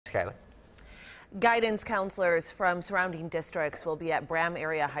Kylie. Guidance counselors from surrounding districts will be at Bram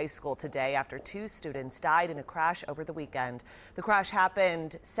Area High School today after 2 students died in a crash over the weekend. The crash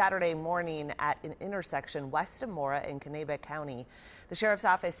happened Saturday morning at an intersection west of Mora in Kanabec County. The sheriff's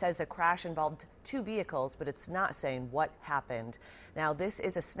office says the crash involved 2 vehicles, but it's not saying what happened. Now, this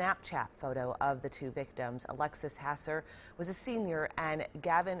is a Snapchat photo of the 2 victims. Alexis Hasser was a senior and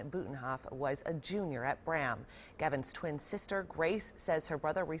Gavin Butenhoff was a junior at Bram. Gavin's twin sister, Grace, says her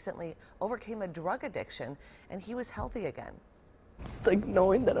brother recently overcame a drug addiction and he was healthy again. It's like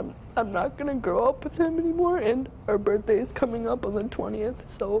knowing that I'm not gonna grow up with him anymore, and our birthday is coming up on the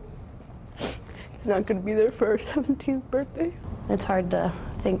 20th, so he's not gonna be there for our 17th birthday. It's hard to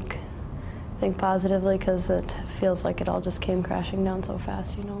think positively because it feels like it all just came crashing down so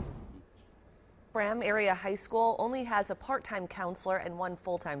fast, you know. Bram Area High School only has a part-time counselor and 1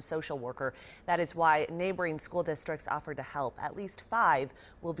 full-time social worker. That is why neighboring school districts offered to help. At least 5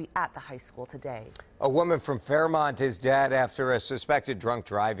 will be at the high school today. A woman from Fairmont is dead after a suspected drunk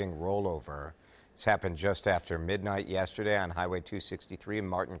driving rollover. This happened just after midnight yesterday on Highway 263 in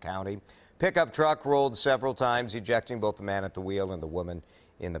Martin County. Pickup truck rolled several times, ejecting both the man at the wheel and the woman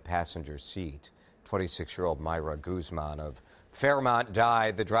in the passenger seat. 26-year-old Myra Guzman of Fairmont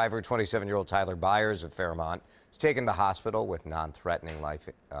died. The driver, 27-year-old Tyler Byers of Fairmont, was taken to the hospital with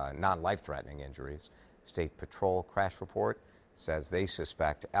non-life-threatening injuries. State Patrol crash report says they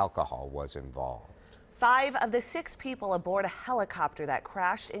suspect alcohol was involved. 5 of the 6 people aboard a helicopter that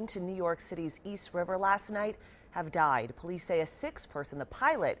crashed into New York City's East River last night have died. Police say a 6th person, the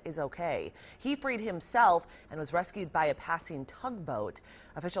pilot, is okay. He freed himself and was rescued by a passing tugboat.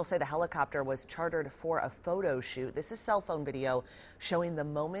 Officials say the helicopter was chartered for a photo shoot. This is cell phone video showing the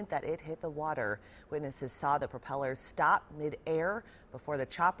moment that it hit the water. Witnesses saw the propellers stop mid-air before the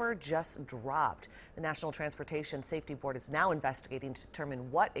chopper just dropped. The National Transportation Safety Board is now investigating to determine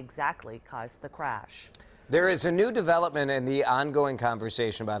what exactly caused the crash. There is a new development in the ongoing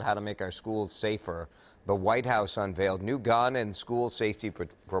conversation about how to make our schools safer. The White House unveiled new gun and school safety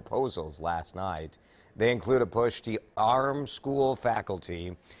proposals last night. They include a push to arm school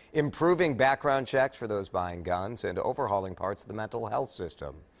faculty, improving background checks for those buying guns, and overhauling parts of the mental health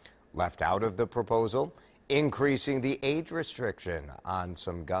system. Left out of the proposal, increasing the age restriction on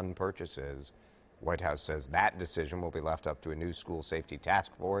some gun purchases. White House says that decision will be left up to a new school safety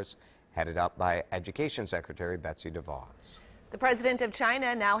task force headed up by Education Secretary Betsy DeVos. The president of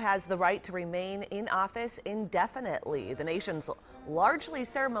China now has the right to remain in office indefinitely. The nation's largely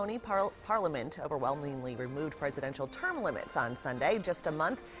ceremonial parliament overwhelmingly removed presidential term limits on Sunday, just a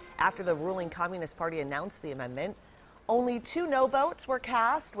month after the ruling Communist Party announced the amendment. Only 2 no votes were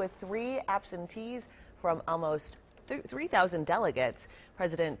cast, with 3 absentees from almost 3,000 delegates.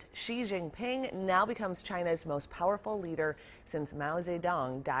 President Xi Jinping now becomes China's most powerful leader since Mao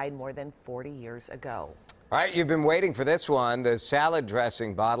Zedong died more than 40 years ago. All right, you've been waiting for this one. The salad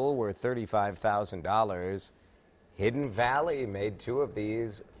dressing bottle worth $35,000. Hidden Valley made 2 of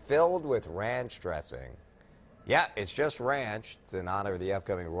these filled with ranch dressing. Yeah, it's just ranch. It's in honor of the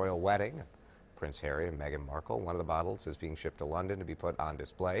upcoming royal wedding of Prince Harry and Meghan Markle. One of the bottles is being shipped to London to be put on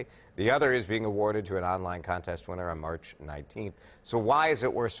display. The other is being awarded to an online contest winner on March 19th. So why is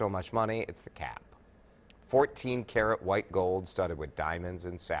it worth so much money? It's the cap. 14-karat white gold studded with diamonds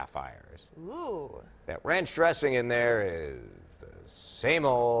and sapphires. Ooh. That ranch dressing in there is the same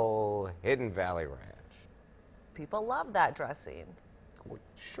old Hidden Valley Ranch. People love that dressing. Well,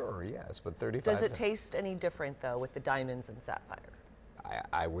 sure, yes, but 35. Does it taste any different, though, with the diamonds and sapphire?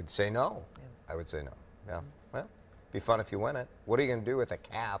 I would say no. Yeah. I would say no. Yeah. Well, be fun if you win it. What are you going to do with a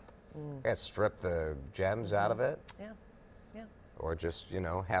cap? Strip the gems out of it? Yeah. Yeah. Or just, you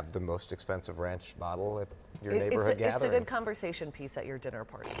know, have the most expensive ranch bottle at your neighborhood gathering. It's a good conversation piece at your dinner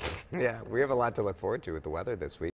party. Yeah, we have a lot to look forward to with the weather this week.